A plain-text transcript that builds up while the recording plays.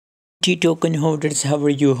T token holders, how are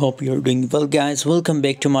you? Hope you're doing well, guys. Welcome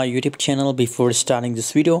back to my YouTube channel. Before starting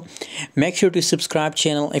this video, make sure to subscribe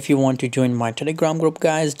channel. If you want to join my Telegram group,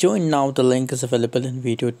 guys, join now. The link is available in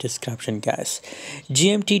video description, guys.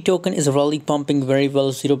 GMT token is really pumping very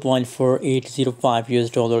well, 0.4805 US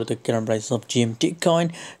dollar. The current price of GMT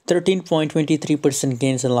coin, 13.23%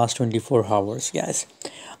 gains in the last 24 hours, guys.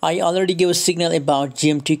 I already gave a signal about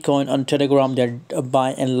GMT coin on Telegram that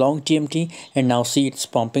buy and long GMT, and now see it's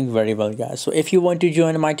pumping very well, guys. So if you want to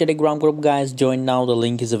join my Telegram group, guys, join now. The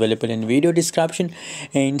link is available in video description.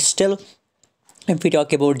 And still, if we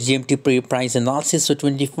talk about GMT price analysis, so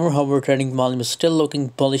 24-hour trading volume is still looking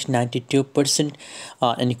bullish, 92%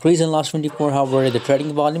 increase in last 24 hours the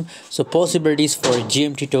trading volume. So possibilities for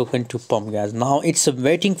GMT token to pump, guys. Now it's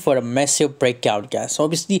waiting for a massive breakout, guys. So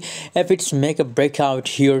obviously, if it's make a breakout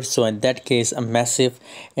here, so in that case, a massive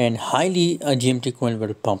and highly GMT coin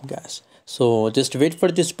will pump, guys. So just wait for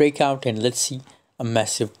this breakout and let's see a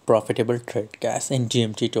massive profitable trade, guys, in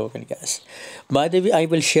GMT token, guys. By the way, I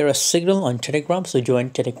will share a signal on Telegram, so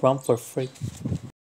join Telegram for free.